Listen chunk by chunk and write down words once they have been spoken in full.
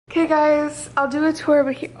Okay guys, I'll do a tour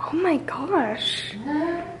over here. Oh my gosh.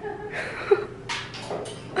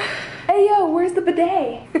 Hey yo, where's the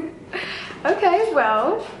bidet? Okay,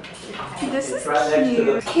 well, this is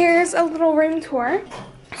cute. Here's a little room tour.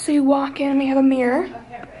 So you walk in and we have a mirror,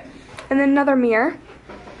 and then another mirror,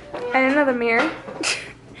 and another mirror.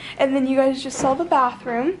 And then you guys just saw the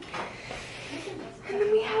bathroom. And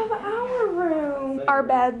then we have our room, our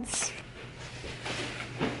beds.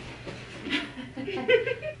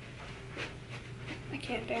 I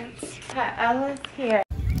can't dance. Ella's here.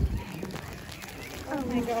 Oh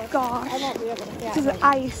my gosh. I won't be able to. This is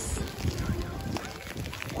ice.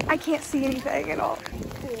 I can't see anything at all.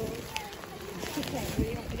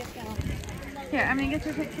 Here, I'm gonna get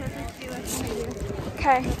your picture of this.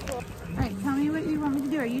 Okay. Alright, tell me what you want me to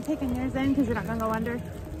do. Are you taking yours in because you're not gonna go under?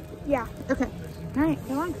 Yeah. Okay. Alright,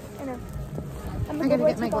 go on. I know. I gotta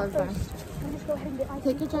get my gloves on. I'm just go ahead and get my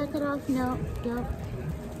Take your jacket off. No.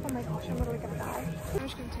 Oh my gosh, I'm literally gonna die. I'm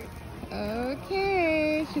just gonna take.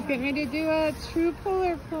 Okay, she's getting ready to do a true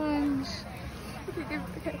polar plunge.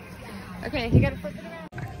 Okay. Okay, you gotta flip it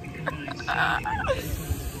around.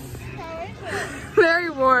 Very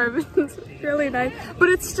warm. It's really nice. But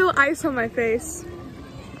it's still ice on my face.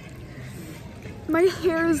 My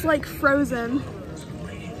hair is like frozen.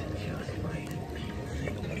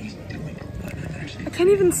 I can't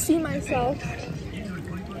even see myself.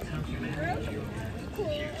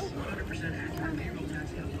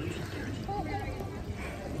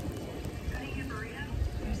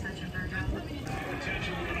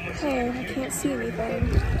 Okay, I can't see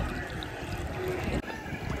anything.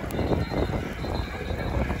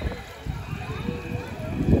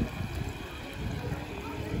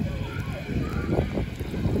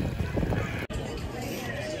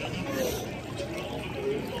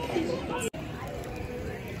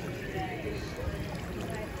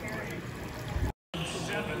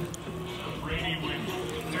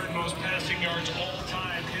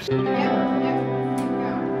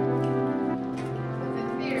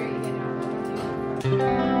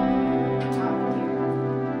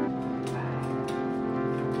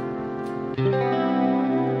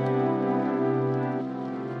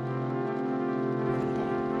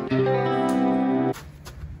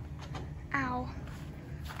 Ow.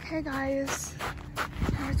 Okay guys,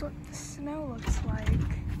 here's what the snow looks like.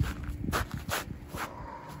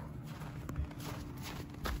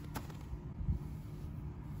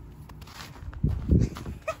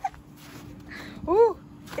 Ooh,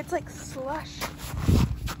 it's like slush.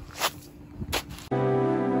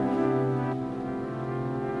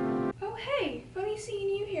 Oh hey, funny seeing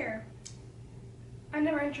you here. I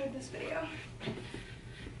never enjoyed this video.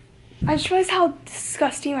 I just realized how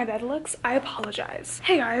disgusting my bed looks. I apologize.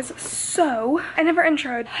 Hey guys, so I never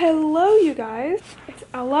introed. Hello you guys, it's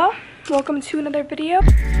Ella. Welcome to another video.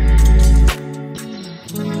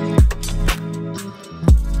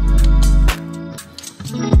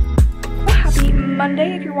 Happy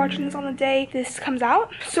Monday if you're watching this on the day this comes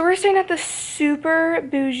out. So we're staying at the super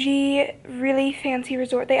bougie, really fancy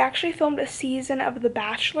resort. They actually filmed a season of The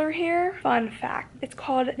Bachelor here. Fun fact, it's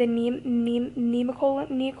called the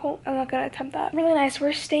Nemacolin. I'm not gonna attempt that. Really nice.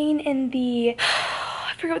 We're staying in the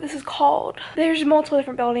I forget what this is called. There's multiple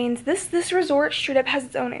different buildings. This resort straight up has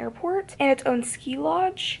its own airport and its own ski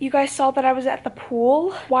lodge. You guys saw that I was at the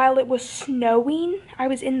pool while it was snowing. I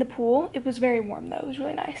was in the pool. It was very warm though. It was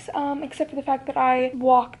really nice. Except for the fact that I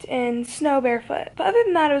walked in snow barefoot. But other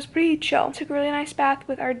than that, it was pretty chill. Took a really nice bath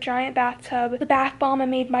with our giant bathtub. The bath bomb, I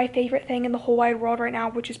made my favorite thing in the whole wide world right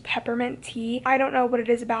now, which is peppermint tea. I don't know what it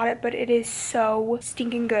is about it, but it is so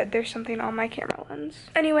stinking good. There's something on my camera lens.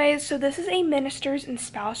 Anyways, so this is a ministers and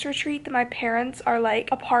spouse retreat that my parents are like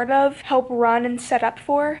a part of, help run and set up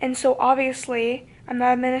for. And so obviously I'm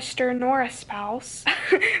not a minister nor a spouse,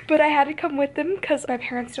 but I had to come with them because my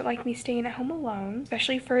parents don't like me staying at home alone,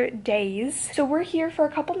 especially for days. So we're here for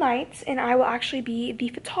a couple nights and I will actually be the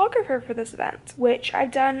photographer for this event, which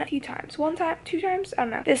I've done a few times. One time, two times, I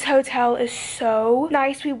don't know. This hotel is so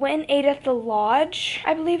nice. We went and ate at the lodge,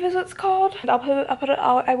 I believe is what it's called.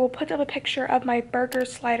 I will put up a picture of my burger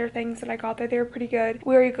slider things that I got there. They were pretty good.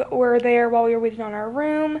 We were there while we were waiting on our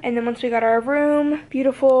room, and then once we got our room,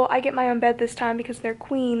 beautiful. I get my own bed this time because they're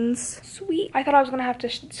queens. Sweet. I thought I was gonna have to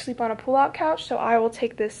sleep on a pull-out couch, so I will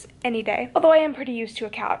take this any day. Although I am pretty used to a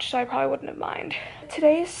couch, so I probably wouldn't have mind.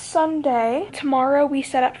 Today's Sunday. Tomorrow we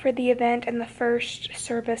set up for the event and the first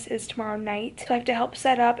service is tomorrow night. So I have to help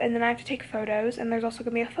set up and then I have to take photos, and there's also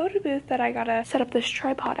gonna be a photo booth that I gotta set up this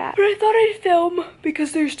tripod at. But I thought I'd film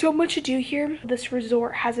because there's so much to do here. This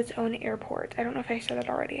resort has its own airport. I don't know if I said that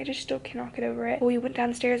already. I just still cannot get over it. We went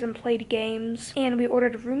downstairs and played games and we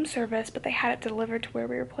ordered room service, but they had it delivered delivered to where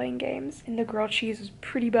we were playing games. And the grilled cheese was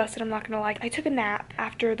pretty busted, I'm not gonna lie. I took a nap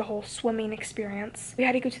after the whole swimming experience. We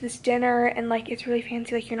had to go to this dinner, and like it's really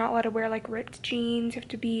fancy. Like you're not allowed to wear like ripped jeans. You have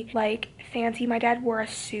to be like fancy. My dad wore a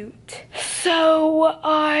suit. So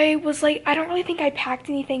I was like, I don't really think I packed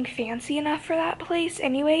anything fancy enough for that place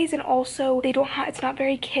anyways. And also they don't have, it's not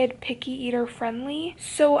very kid picky eater friendly.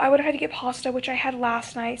 So I would have had to get pasta, which I had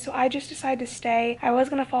last night. So I just decided to stay. I was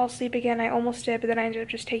gonna fall asleep again. I almost did, but then I ended up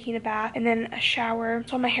just taking a bath and then a shower.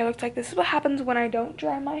 So my hair looks like this is what happens when I don't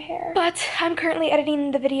dry my hair. But I'm currently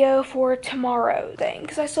editing the video for tomorrow thing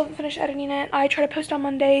because I still haven't finished editing it. I try to post on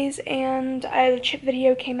Mondays, and the chip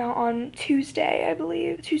video came out on Tuesday, I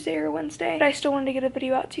believe. Tuesday or Wednesday. But I still wanted to get a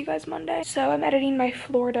video out to you guys Monday. So I'm editing my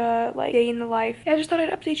Florida like day in the life. Yeah, I just thought I'd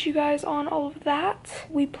update you guys on all of that.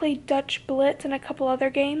 We played Dutch Blitz and a couple other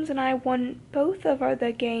games, and I won both of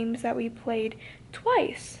the games that we played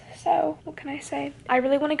twice. So what can I say? I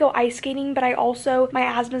really want to go ice skating, but I also, my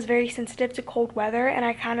asthma is very sensitive to cold weather, and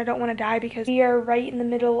I kind of don't want to die because we are right in the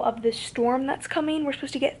middle of this storm that's coming. We're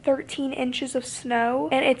supposed to get 13 inches of snow,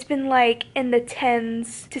 and it's been like in the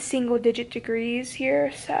 10s to single-digit degrees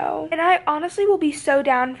here. So, and I honestly will be so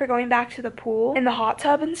down for going back to the pool and the hot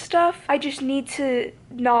tub and stuff. I just need to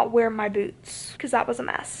not wear my boots because that was a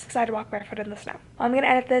mess because I had to walk barefoot in the snow. I'm gonna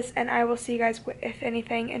edit this, and I will see you guys if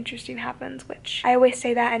anything interesting happens, which I always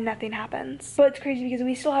say that and nothing happens. But it's crazy because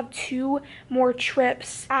we still have 2 more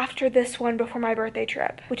trips after this one before my birthday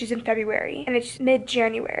trip, which is in February, and it's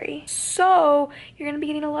mid-January. So you're gonna be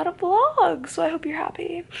getting a lot of vlogs, so I hope you're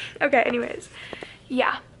happy. Okay, anyways,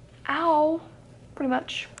 yeah. Ow. Pretty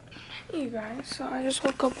much. You guys, so I just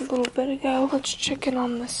woke up a little bit ago. Let's check in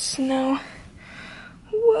on the snow.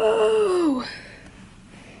 Whoa.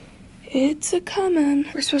 It's a-comin'.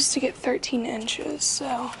 We're supposed to get 13 inches, so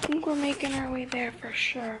I think we're making our way there for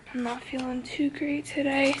sure. I'm not feeling too great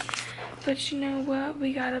today, but you know what?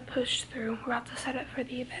 We gotta push through. We're about to set up for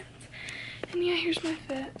the event. And yeah, here's my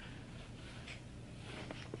fit.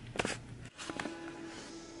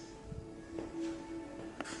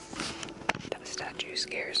 That statue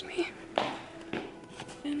scares me.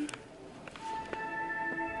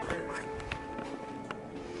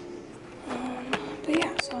 But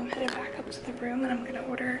yeah, so I'm headed back up to the room and I'm gonna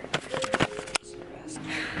order service.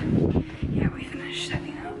 Yeah, we finished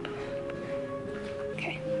setting up.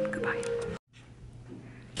 Okay, goodbye.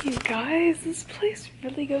 You guys, this place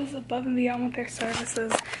really goes above and beyond with their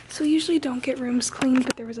services. So we usually don't get rooms cleaned,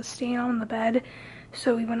 but there was a stain on the bed,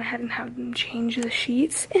 so we went ahead and had them change the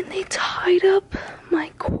sheets, and they tied up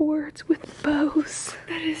my cords with bows.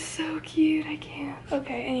 That is so cute, I can't.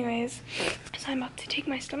 Okay, anyways, so I'm about to take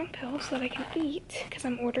my stomach pill so that I can eat because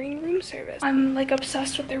I'm ordering room service. I'm like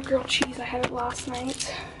obsessed with their grilled cheese. I had it last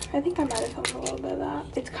night. I think I might have filmed a little bit of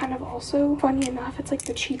that. It's kind of also, funny enough, it's like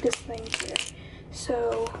the cheapest thing here.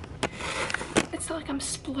 So it's not like I'm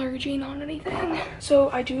splurging on anything. So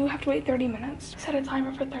I do have to wait 30 minutes. Set a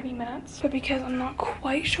timer for 30 minutes. But because I'm not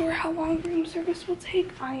quite sure how long room service will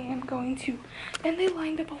take, I am going to. And they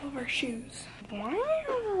lined up all of our shoes.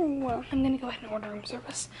 Wow. I'm gonna go ahead and order room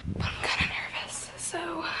service. But I'm kind of nervous.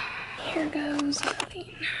 So here goes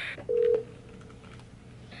nothing.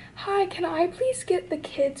 Hi, can I please get the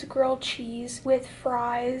kids grilled cheese with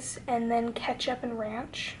fries and then ketchup and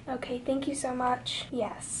ranch? Okay, thank you so much.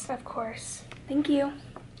 Yes, of course. Thank you.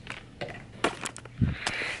 That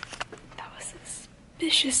was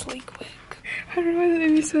suspiciously quick. I don't know why that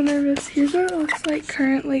made me so nervous. Here's what it looks like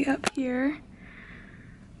currently up here.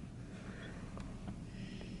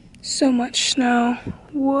 So much snow.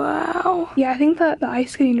 Wow. Yeah, I think that the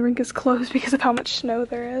ice skating rink is closed because of how much snow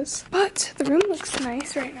there is. But the room looks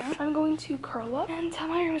nice right now. I'm going to curl up until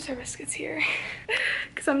my room service gets here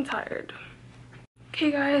because I'm tired.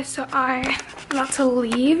 Okay guys, so I'm about to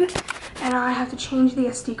leave and I have to change the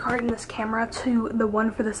SD card in this camera to the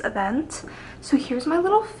one for this event. So here's my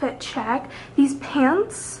little fit check. These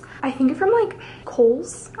pants, I think are from like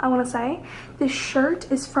Kohl's, I want to say. This shirt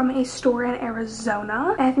is from a store in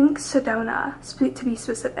Arizona. I think Sedona, to be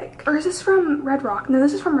specific. Or is this from Red Rock? No,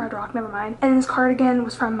 this is from Red Rock, never mind. And this cardigan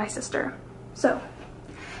was from my sister. So,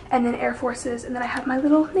 and then Air Forces, and then I have my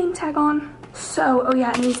little name tag on. So, oh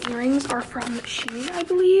yeah, and these earrings are from Shein, I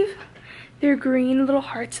believe. They're green little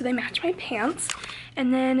hearts, so they match my pants.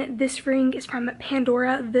 And then this ring is from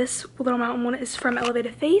Pandora. This little mountain one is from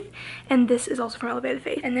Elevated Faith. And this is also from Elevated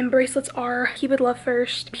Faith. And then bracelets are Keep It Love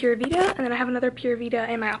First, Pure Vita. And then I have another Pure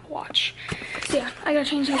Vita in my Apple Watch. So yeah, I gotta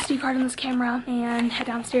change the SD card on this camera and head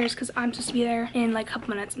downstairs because I'm supposed to be there in like a couple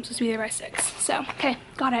minutes. I'm supposed to be there by 6. So, okay,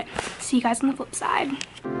 got it. See you guys on the flip side.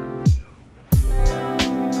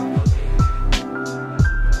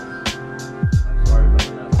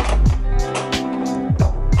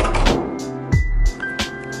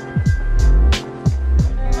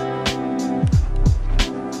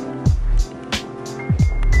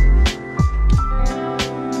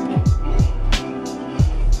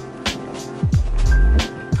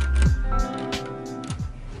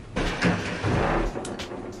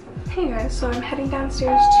 guys, so I'm heading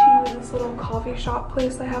downstairs to this little coffee shop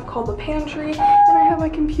place I have called the Pantry, and I have my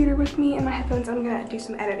computer with me and my headphones. I'm gonna do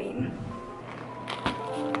some editing.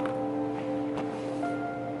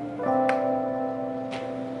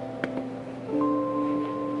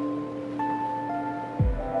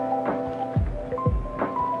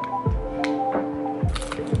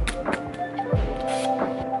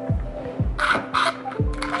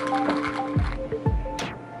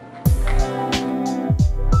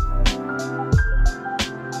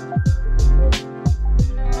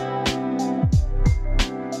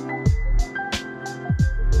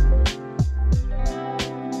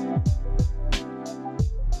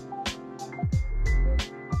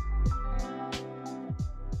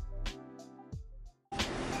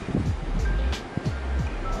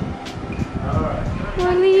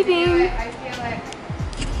 We're leaving. I feel like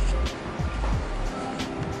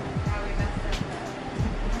now we messed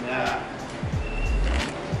up. Yeah.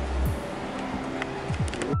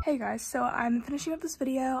 Hey guys, so I'm finishing up this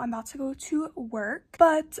video. I'm about to go to work,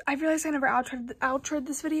 but I realized I never outroed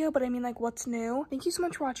this video, but I mean, like, what's new? Thank you so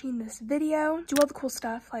much for watching this video. Do all the cool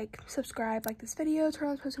stuff, like subscribe, like this video, turn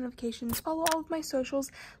on post notifications, follow all of my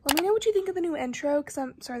socials. Let me know what you think of the new intro, because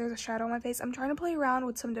I'm sorry, there's a shadow on my face. I'm trying to play around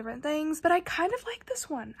with some different things, but I kind of like this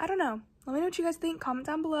one. I don't know. Let me know what you guys think. Comment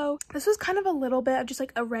down below. This was kind of a little bit of just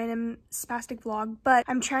like a random spastic vlog, but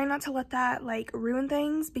I'm trying not to let that like ruin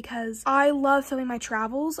things because I love filming my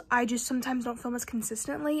travels. I just sometimes don't film as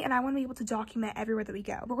consistently, and I want to be able to document everywhere that we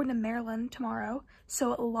go. We're going to Maryland tomorrow,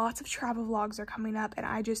 so lots of travel vlogs are coming up, and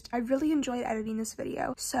I really enjoyed editing this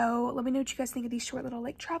video. So let me know what you guys think of these short little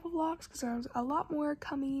like travel vlogs, because there's a lot more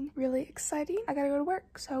coming. Really exciting. I gotta go to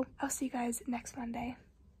work, so I'll see you guys next Monday.